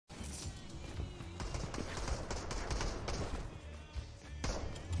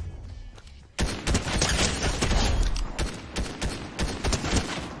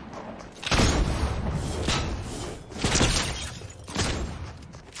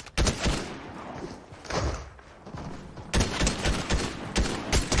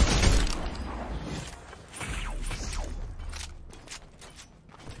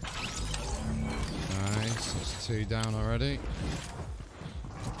2 down already.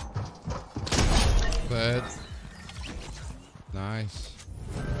 Third. Nice.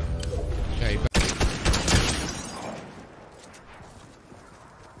 Okay.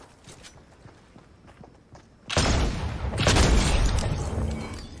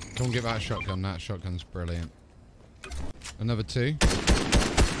 Come get that shotgun. That shotgun's brilliant. Another 2.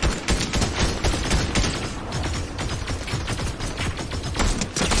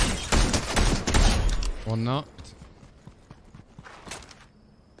 One knocked.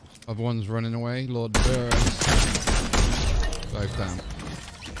 Other one's running away. Lord Burris. Both down.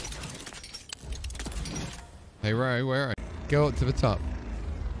 Hey, Ro, where are you? Go up to the top.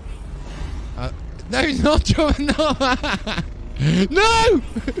 No, he's not jumping. No! No!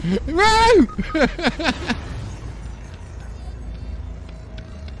 Ro!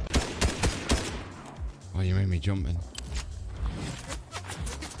 Oh, you made me jumping.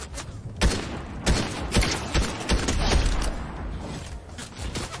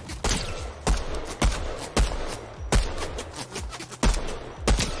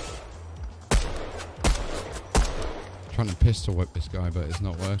 Trying to pistol whip this guy, but it's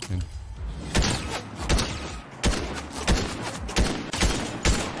not working.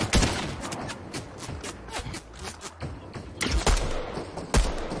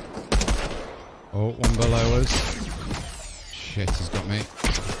 Oh, one below us. Shit, he's got me.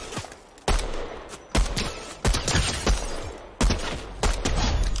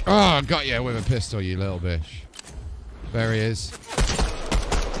 Oh, got you with a pistol, you little bitch. There he is.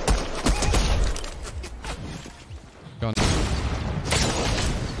 Gone.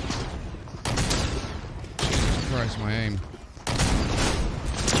 Jesus Christ, my aim.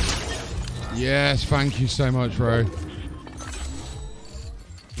 Yes, thank you so much, bro.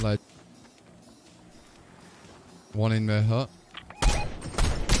 One in the hut.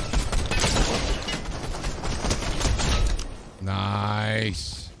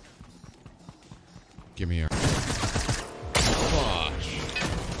 Nice. Give me your. Gosh.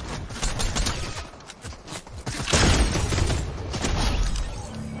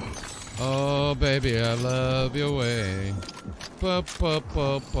 Oh, baby, I love your way. Boom.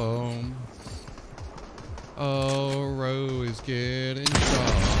 Oh, Ro is getting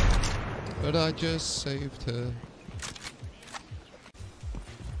shot, but I just saved her.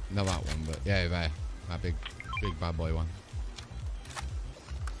 Not that one, but yeah, there. That big bad boy one.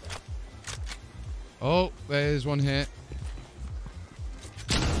 Oh, there's one here.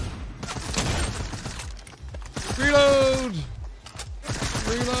 Reload!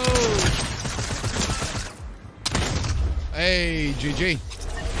 Reload! Hey, GG.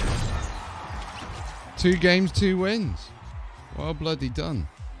 2 games, 2 wins. Well bloody done.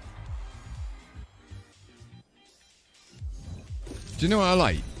 Do you know what I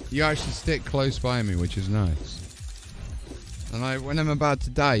like? You actually stick close by me, which is nice. And when I'm about to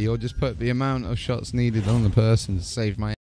die, you'll just put the amount of shots needed on the person to save my